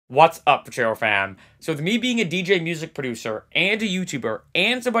What's up, Potato fam? So with me being a DJ music producer and a YouTuber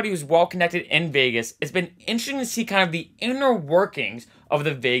and somebody who's well connected in Vegas, it's been interesting to see kind of the inner workings of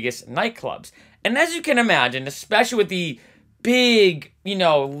the Vegas nightclubs. And as you can imagine, especially with the big,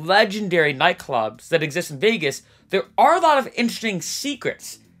 legendary nightclubs that exist in Vegas, there are a lot of interesting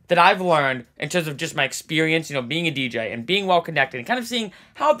secrets that I've learned in terms of just my experience, being a DJ and being well connected and kind of seeing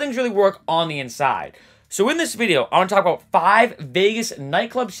how things really work on the inside. So in this video, I want to talk about 5 Vegas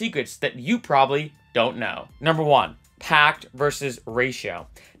nightclub secrets that you probably don't know. Number 1, packed versus ratio.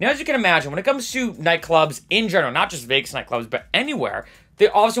 Now, as you can imagine, when it comes to nightclubs in general, not just Vegas nightclubs, but anywhere, they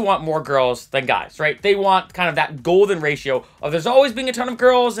also want more girls than guys, right? They want kind of that golden ratio of there's always being a ton of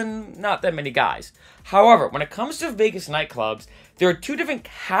girls and not that many guys. However, when it comes to Vegas nightclubs, there are 2 different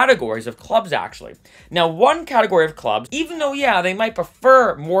categories of clubs, actually. Now, one category of clubs, even though, they might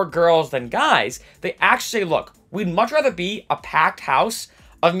prefer more girls than guys, they actually say, look, we'd much rather be a packed house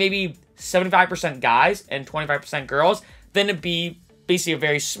of maybe 75% guys and 25% girls than to be basically a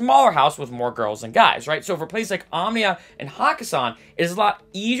very smaller house with more girls than guys, right? So for a place like Omnia and Hakkasan, it is a lot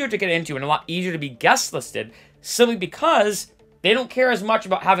easier to get into and a lot easier to be guest listed simply because they don't care as much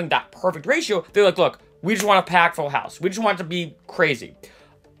about having that perfect ratio. They're like, look, we just want a packed full house. We just want it to be crazy.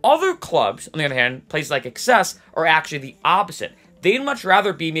 Other clubs, on the other hand, places like Excess, are actually the opposite. They'd much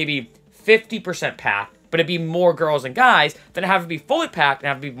rather be maybe 50% packed, but it'd be more girls than guys, than have it be fully packed and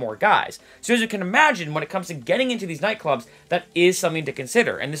have it be more guys. So as you can imagine, when it comes to getting into these nightclubs, that is something to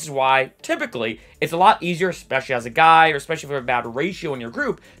consider. And this is why, typically, it's a lot easier, especially as a guy, or especially if you have a bad ratio in your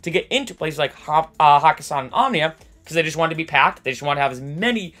group, to get into places like Hakkasan and Omnia, because they just want to be packed. They just want to have as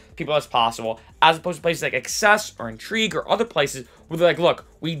many people as possible, as opposed to places like Excess or Intrigue or other places where they're like, look,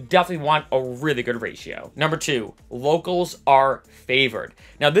 we definitely want a really good ratio. Number 2, locals are favored.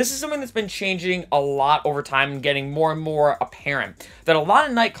 Now, this is something that's been changing a lot over time and getting more and more apparent. That a lot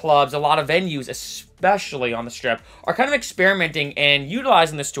of nightclubs, a lot of venues, especially on the Strip, are kind of experimenting and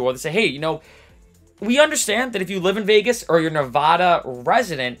utilizing this tool to say, hey, we understand that if you live in Vegas or you're a Nevada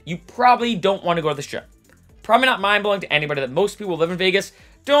resident, you probably don't want to go to the Strip. Probably not mind-blowing to anybody that most people live in Vegas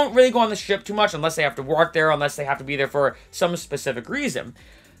don't really go on the Strip too much unless they have to work there, unless they have to be there for some specific reason.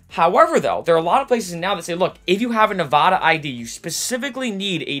 However, though, there are a lot of places now that say, look, if you have a Nevada ID, you specifically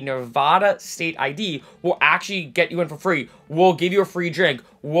need a Nevada state ID, we'll actually get you in for free. We'll give you a free drink.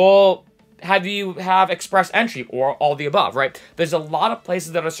 We'll have you have express entry or all the above, right? There's a lot of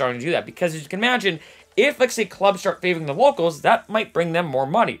places that are starting to do that because, as you can imagine, if, let's say, clubs start favoring the locals, that might bring them more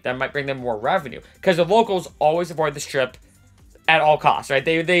money. That might bring them more revenue. Because the locals always avoid the Strip at all costs, right?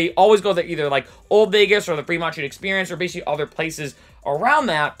 They always go to either, like, Old Vegas or the Fremont Street Experience or basically other places around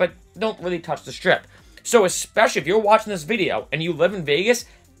that, but don't really touch the Strip. So, especially if you're watching this video and you live in Vegas,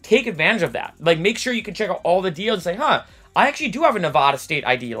 take advantage of that. Like, make sure you can check out all the deals and say, I actually do have a Nevada state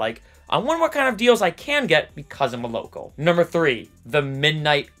ID. Like, I wonder what kind of deals I can get because I'm a local. Number 3, the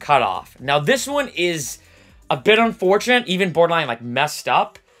midnight cutoff. Now, this one is a bit unfortunate, even borderline like messed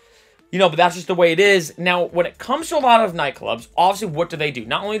up. But that's just the way it is. Now, when it comes to a lot of nightclubs, obviously, what do?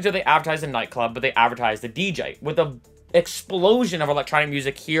 Not only do they advertise the nightclub, but they advertise the DJ. With the explosion of electronic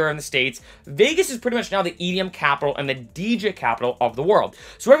music here in the States, Vegas is pretty much now the EDM capital and the DJ capital of the world.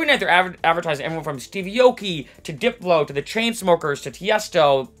 So every night they're advertising everyone from Stevie Aoki to Diplo to the Chainsmokers to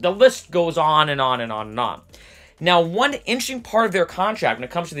Tiesto. The list goes on and on and on and on. Now, one interesting part of their contract when it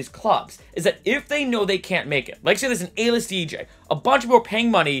comes to these clubs is that if they know they can't make it, like say there's an A-list DJ, a bunch of people are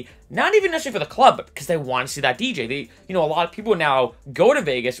paying money, not even necessarily for the club, but because they want to see that DJ. A lot of people now go to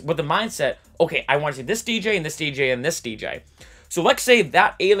Vegas with the mindset, okay, I want to see this DJ and this DJ and this DJ. So let's say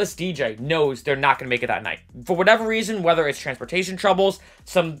that A-list DJ knows they're not going to make it that night. For whatever reason, whether it's transportation troubles,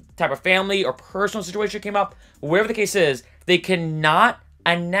 some type of family or personal situation came up, whatever the case is, they cannot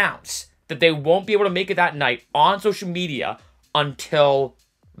announce that they won't be able to make it that night on social media until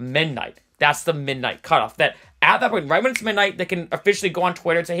midnight. That's the midnight cutoff. That at that point, right when it's midnight, they can officially go on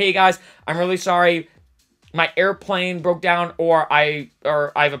Twitter and say, hey guys, I'm really sorry, my airplane broke down or I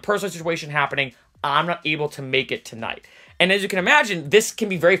have a personal situation happening. I'm not able to make it tonight. And as you can imagine, this can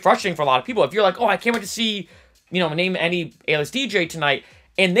be very frustrating for a lot of people. If you're like, oh, I can't wait to see, name any A-list DJ tonight,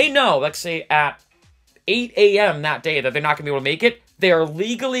 and they know, let's say at 8 a.m. that day that they're not going to be able to make it, they are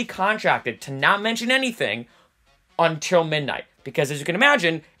legally contracted to not mention anything until midnight. Because as you can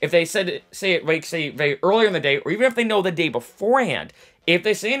imagine, if they say it very earlier in the day, or even if they know the day beforehand, if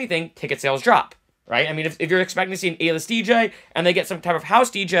they say anything, ticket sales drop, right? I mean, if you're expecting to see an A-list DJ and they get some type of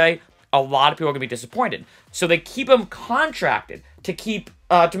house DJ, a lot of people are going to be disappointed. So they keep them contracted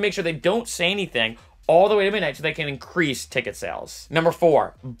to make sure they don't say anything all the way to midnight so they can increase ticket sales. Number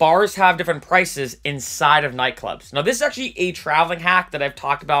 4, bars have different prices inside of nightclubs. Now, this is actually a traveling hack that I've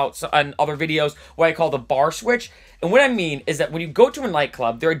talked about in other videos, what I call the bar switch. And what I mean is that when you go to a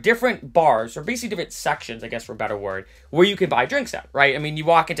nightclub, there are different bars, or basically different sections, I guess for a better word, where you can buy drinks at, right? I mean, you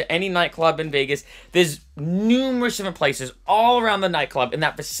walk into any nightclub in Vegas, there's numerous different places all around the nightclub in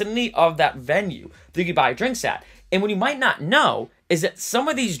that vicinity of that venue that you can buy drinks at. And what you might not know is that some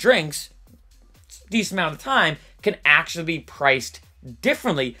of these drinks, decent amount of time, can actually be priced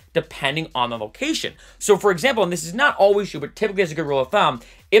differently depending on the location. So for example, and this is not always true, but typically as a good rule of thumb,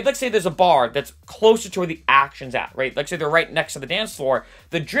 if let's say there's a bar that's closer to where the action's at, right? Let's say they're right next to the dance floor,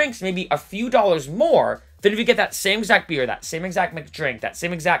 the drinks may be a few dollars more than if you get that same exact beer, that same exact mixed drink, that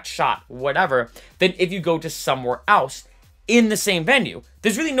same exact shot, whatever, than if you go to somewhere else in the same venue.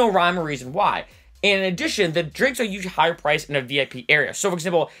 There's really no rhyme or reason why. And in addition, the drinks are usually higher priced in a VIP area. So for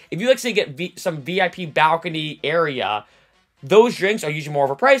example, if you let's say get some VIP balcony area, those drinks are usually more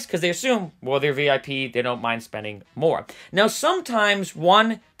overpriced because they assume, well, they're VIP, they don't mind spending more. Now, sometimes,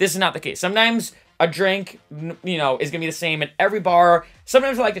 this is not the case. Sometimes a drink, is going to be the same at every bar.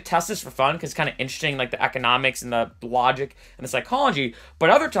 Sometimes I like to test this for fun because it's kind of interesting, like the economics and the logic and the psychology. But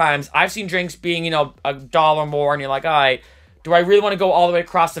other times, I've seen drinks being, $1 more, and you're like, all right, do I really want to go all the way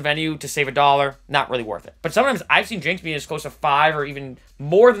across the venue to save $1? Not really worth it. But sometimes I've seen drinks being as close to $5 or even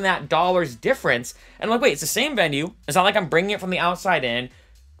more than that dollars difference. And I'm like, wait, it's the same venue. It's not like I'm bringing it from the outside in.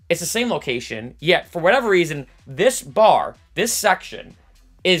 It's the same location. Yet, for whatever reason, this bar, this section,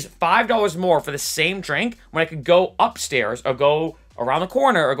 is $5 more for the same drink when I could go upstairs or go around the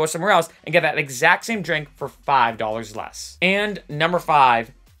corner or go somewhere else and get that exact same drink for $5 less. And number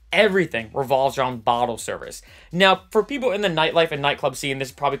 5, everything revolves around bottle service. Now, for people in the nightlife and nightclub scene, this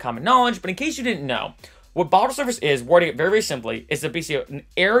is probably common knowledge, but in case you didn't know, what bottle service is, wording it very, very simply, is basically an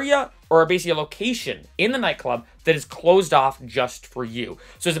area or basically a location in the nightclub that is closed off just for you.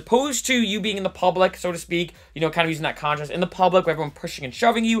 So as opposed to you being in the public, so to speak, kind of using that contrast, in the public where everyone pushing and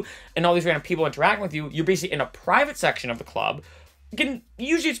shoving you and all these random people interacting with you, you're basically in a private section of the club.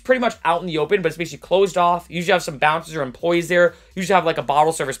 Usually it's pretty much out in the open, but it's basically closed off. You usually have some bouncers or employees there. You usually have like a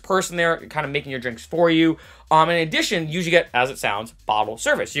bottle service person there kind of making your drinks for you. In addition, you usually get, as it sounds, bottle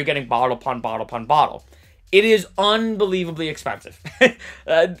service. You're getting bottle upon bottle upon bottle. It is unbelievably expensive.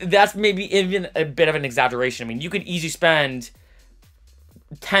 That's maybe even a bit of an exaggeration. I mean, you could easily spend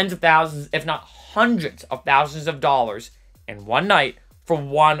tens of thousands, if not hundreds of thousands of dollars in one night for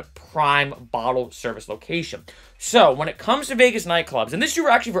one prime bottle service location. So when it comes to Vegas nightclubs, and this is true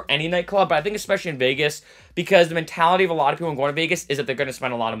actually for any nightclub, but I think especially in Vegas, because the mentality of a lot of people going to Vegas is that they're going to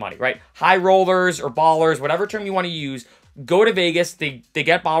spend a lot of money, right? High rollers or ballers, whatever term you want to use, go to Vegas, they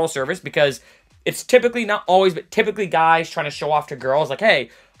get bottle service because it's typically, not always, but typically guys trying to show off to girls like,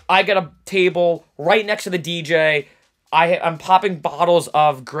 hey, I got a table right next to the DJ, I'm popping bottles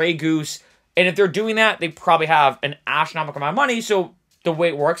of Grey Goose, and if they're doing that, they probably have an astronomical amount of money, so the way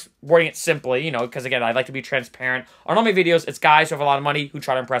it works, wording it simply, because again, I like to be transparent. On all my videos, it's guys who have a lot of money who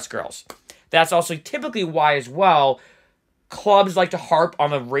try to impress girls. That's also typically why as well, clubs like to harp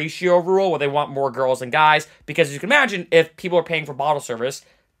on the ratio rule where they want more girls than guys. Because as you can imagine, if people are paying for bottle service,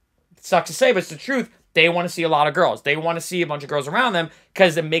 it sucks to say, but it's the truth, they want to see a lot of girls. They want to see a bunch of girls around them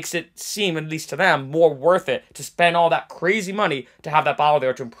because it makes it seem, at least to them, more worth it to spend all that crazy money to have that bottle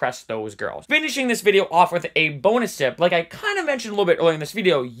there to impress those girls. Finishing this video off with a bonus tip, like I kind of mentioned a little bit earlier in this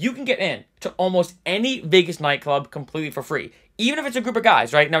video, you can get in to almost any Vegas nightclub completely for free. Even if it's a group of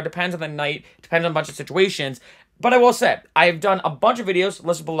guys, right? Now, it depends on the night, depends on a bunch of situations. But I will say, I've done a bunch of videos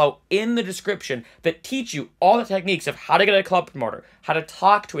listed below in the description that teach you all the techniques of how to get a club promoter, how to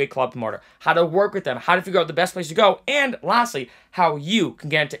talk to a club promoter, how to work with them, how to figure out the best place to go, and lastly, how you can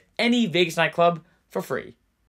get into any Vegas nightclub for free.